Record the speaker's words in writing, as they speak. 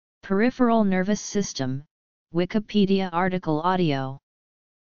Peripheral nervous system, Wikipedia article audio.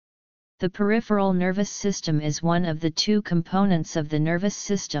 The peripheral nervous system is one of the two components of the nervous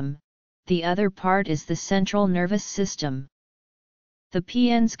system, the other part is the central nervous system. The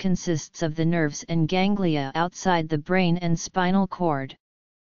PNS consists of the nerves and ganglia outside the brain and spinal cord.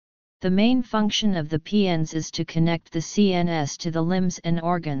 The main function of the PNS is to connect the CNS to the limbs and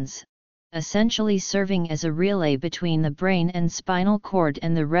organs, essentially serving as a relay between the brain and spinal cord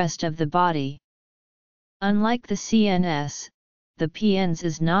and the rest of the body. Unlike the CNS, the PNS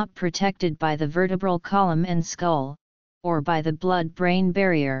is not protected by the vertebral column and skull, or by the blood-brain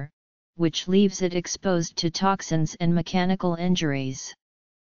barrier, which leaves it exposed to toxins and mechanical injuries.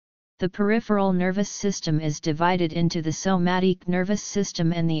 The peripheral nervous system is divided into the somatic nervous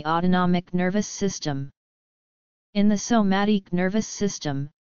system and the autonomic nervous system. In the somatic nervous system,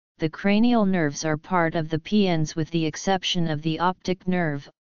 the cranial nerves are part of the PNS with the exception of the optic nerve,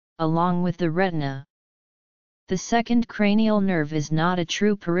 along with the retina. The second cranial nerve is not a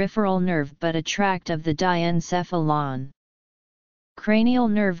true peripheral nerve but a tract of the diencephalon. Cranial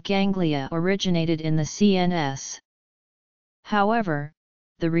nerve ganglia originated in the CNS. However,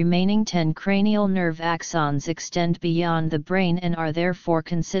 the remaining 10 cranial nerve axons extend beyond the brain and are therefore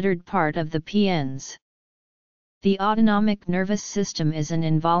considered part of the PNS. The autonomic nervous system is an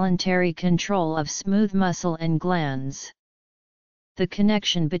involuntary control of smooth muscle and glands. The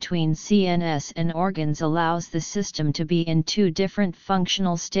connection between CNS and organs allows the system to be in two different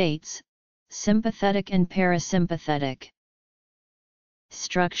functional states, sympathetic and parasympathetic.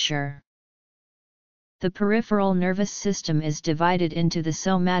 Structure. The peripheral nervous system is divided into the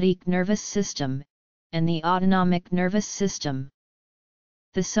somatic nervous system and the autonomic nervous system.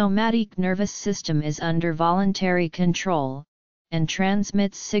 The somatic nervous system is under voluntary control, and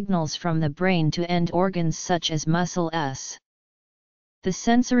transmits signals from the brain to end organs such as muscles. The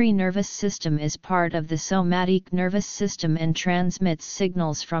sensory nervous system is part of the somatic nervous system and transmits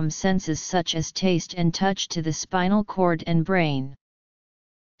signals from senses such as taste and touch to the spinal cord and brain.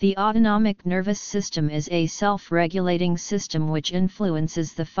 The autonomic nervous system is a self-regulating system which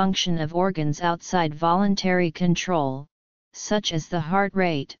influences the function of organs outside voluntary control, such as the heart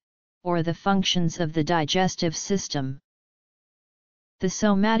rate, or the functions of the digestive system. The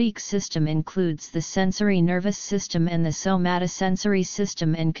somatic system includes the sensory nervous system and the somatosensory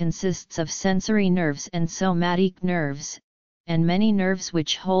system and consists of sensory nerves and somatic nerves, and many nerves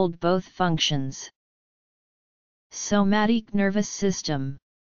which hold both functions. Somatic nervous system.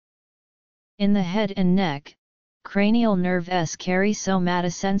 In the head and neck, cranial nerves carry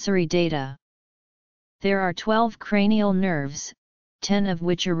somatosensory data. There are 12 cranial nerves, 10 of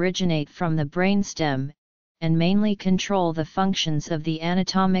which originate from the brainstem, and mainly control the functions of the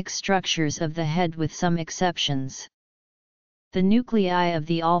anatomic structures of the head with some exceptions. The nuclei of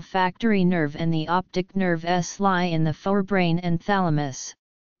the olfactory nerve and the optic nerve lie in the forebrain and thalamus,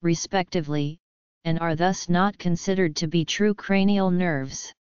 respectively, and are thus not considered to be true cranial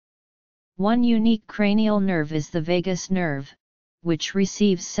nerves. One unique cranial nerve is the vagus nerve, which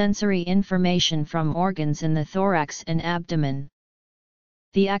receives sensory information from organs in the thorax and abdomen.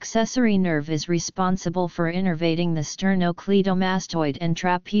 The accessory nerve is responsible for innervating the sternocleidomastoid and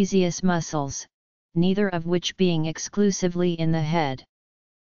trapezius muscles, neither of which being exclusively in the head.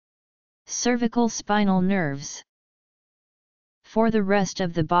 Cervical spinal nerves. For the rest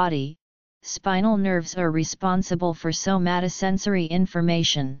of the body, spinal nerves are responsible for somatosensory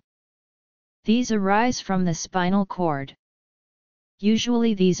information. These arise from the spinal cord.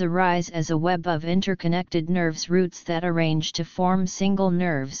 Usually these arise as a web of interconnected nerves roots that arrange to form single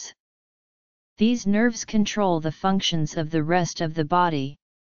nerves. These nerves control the functions of the rest of the body.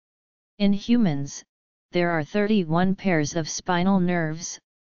 In humans, there are 31 pairs of spinal nerves,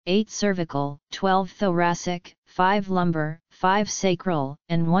 8 cervical, 12 thoracic, 5 lumbar, 5 sacral,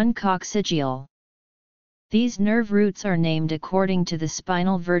 and 1 coccygeal. These nerve roots are named according to the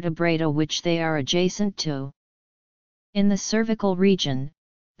spinal vertebrata which they are adjacent to. In the cervical region,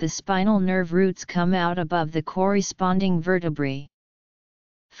 the spinal nerve roots come out above the corresponding vertebrae.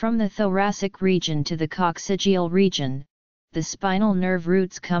 From the thoracic region to the coccygeal region, the spinal nerve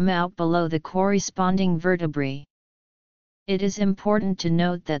roots come out below the corresponding vertebrae. It is important to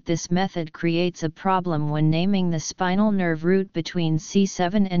note that this method creates a problem when naming the spinal nerve root between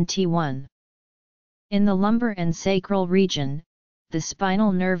C7 and T1. In the lumbar and sacral region, the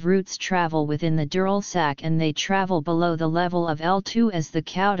spinal nerve roots travel within the dural sac and they travel below the level of L2 as the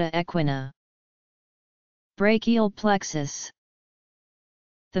cauda equina. Brachial plexus.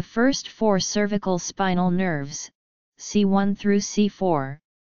 The first 4 cervical spinal nerves, C1 through C4,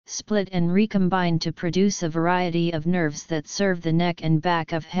 split and recombine to produce a variety of nerves that serve the neck and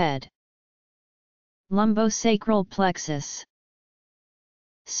back of head. Lumbosacral plexus.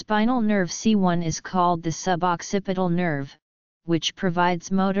 Spinal nerve C1 is called the suboccipital nerve, which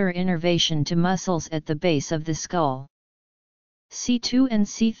provides motor innervation to muscles at the base of the skull. C2 and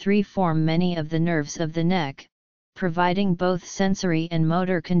C3 form many of the nerves of the neck, providing both sensory and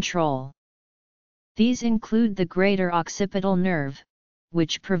motor control. These include the greater occipital nerve,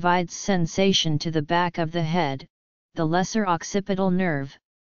 which provides sensation to the back of the head, the lesser occipital nerve,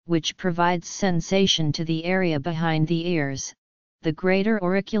 which provides sensation to the area behind the ears, the greater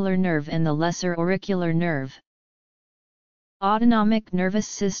auricular nerve and the lesser auricular nerve. Autonomic nervous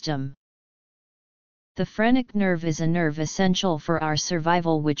system. The phrenic nerve is a nerve essential for our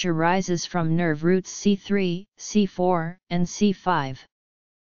survival which arises from nerve roots C3, C4, and C5.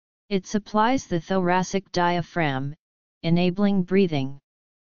 It supplies the thoracic diaphragm, enabling breathing.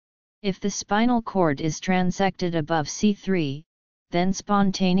 If the spinal cord is transected above C3, then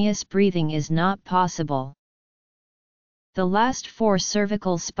spontaneous breathing is not possible. The last four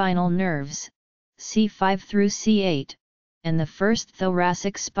cervical spinal nerves, C5 through C8, and the first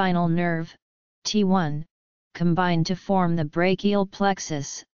thoracic spinal nerve, T1, combine to form the brachial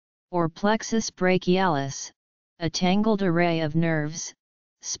plexus, or plexus brachialis, a tangled array of nerves,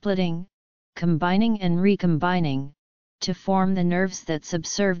 splitting, combining and recombining, to form the nerves that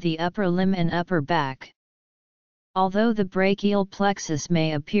subserve the upper limb and upper back. Although the brachial plexus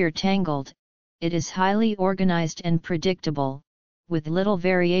may appear tangled, it is highly organized and predictable, with little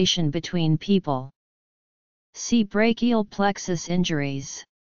variation between people. See brachial plexus injuries.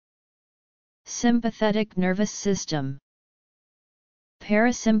 Sympathetic nervous system.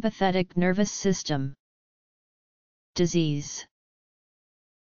 Parasympathetic nervous system. Disease.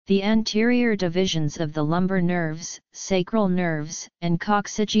 The anterior divisions of the lumbar nerves, sacral nerves, and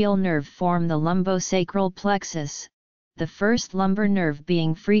coccygeal nerve form the lumbosacral plexus, the first lumbar nerve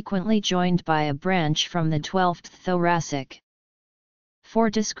being frequently joined by a branch from the 12th thoracic. For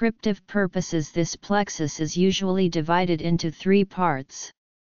descriptive purposes, this plexus is usually divided into three parts.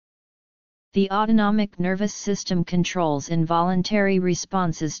 The autonomic nervous system controls involuntary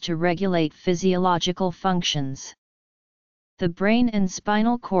responses to regulate physiological functions. The brain and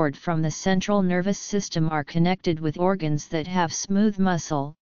spinal cord from the central nervous system are connected with organs that have smooth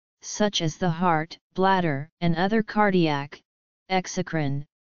muscle, such as the heart, bladder, and other cardiac, exocrine,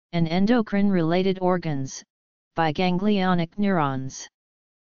 and endocrine-related organs, by ganglionic neurons.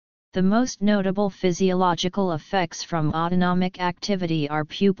 The most notable physiological effects from autonomic activity are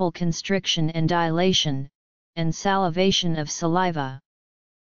pupil constriction and dilation, and salivation of saliva.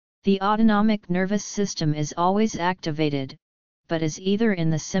 The autonomic nervous system is always activated, but is either in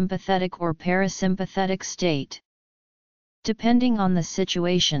the sympathetic or parasympathetic state. Depending on the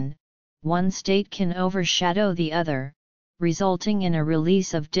situation, one state can overshadow the other, resulting in a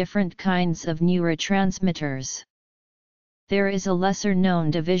release of different kinds of neurotransmitters. There is a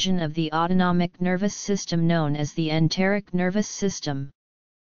lesser-known division of the autonomic nervous system known as the enteric nervous system.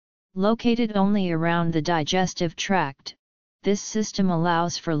 Located only around the digestive tract, this system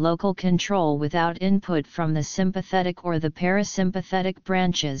allows for local control without input from the sympathetic or the parasympathetic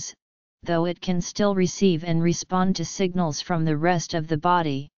branches, though it can still receive and respond to signals from the rest of the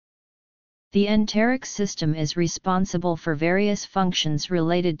body. The enteric system is responsible for various functions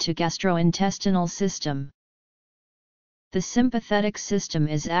related to gastrointestinal system. The sympathetic system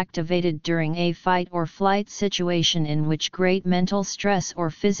is activated during a fight or flight situation in which great mental stress or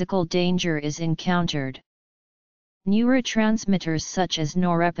physical danger is encountered. Neurotransmitters such as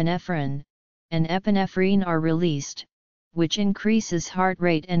norepinephrine and epinephrine are released, which increases heart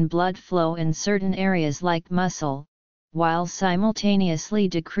rate and blood flow in certain areas like muscle, while simultaneously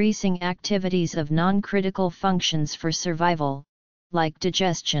decreasing activities of non-critical functions for survival, like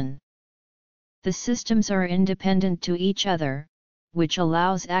digestion. The systems are independent to each other, which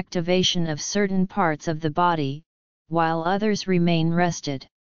allows activation of certain parts of the body, while others remain rested.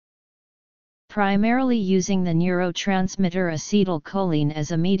 Primarily using the neurotransmitter acetylcholine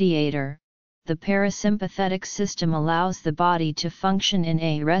as a mediator, the parasympathetic system allows the body to function in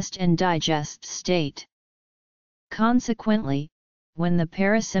a rest and digest state. Consequently, when the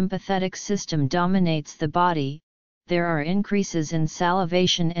parasympathetic system dominates the body, there are increases in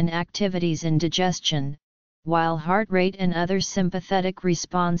salivation and activities in digestion, while heart rate and other sympathetic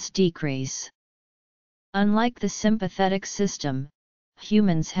response decrease. Unlike the sympathetic system,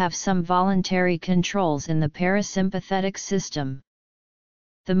 humans have some voluntary controls in the parasympathetic system.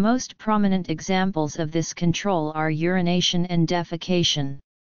 The most prominent examples of this control are urination and defecation.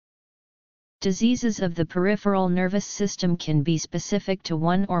 Diseases of the peripheral nervous system can be specific to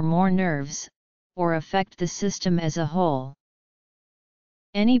one or more nerves, or affect the system as a whole.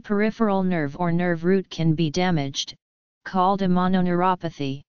 Any peripheral nerve or nerve root can be damaged, called a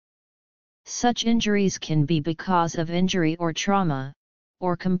mononeuropathy. Such injuries can be because of injury or trauma,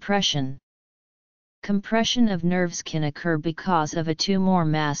 or compression. Compression of nerves can occur because of a tumor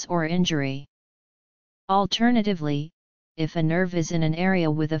mass or injury. Alternatively, if a nerve is in an area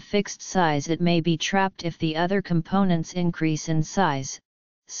with a fixed size, it may be trapped if the other components increase in size,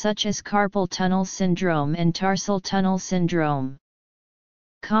 such as carpal tunnel syndrome and tarsal tunnel syndrome.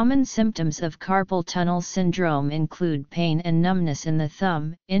 Common symptoms of carpal tunnel syndrome include pain and numbness in the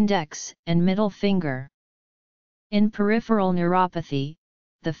thumb, index, and middle finger. In peripheral neuropathy,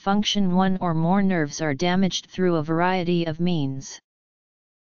 the function one or more nerves are damaged through a variety of means.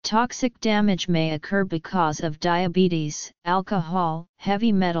 Toxic damage may occur because of diabetes, alcohol,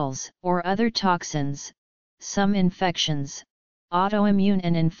 heavy metals, or other toxins, some infections, autoimmune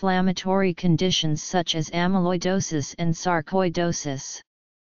and inflammatory conditions such as amyloidosis and sarcoidosis.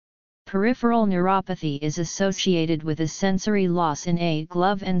 Peripheral neuropathy is associated with a sensory loss in a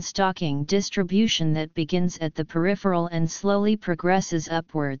glove and stocking distribution that begins at the peripheral and slowly progresses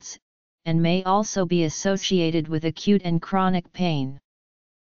upwards, and may also be associated with acute and chronic pain.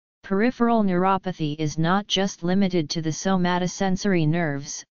 Peripheral neuropathy is not just limited to the somatosensory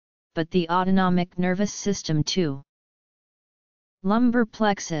nerves, but the autonomic nervous system too. Lumbar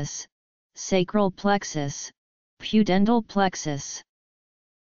plexus, sacral plexus, pudendal plexus.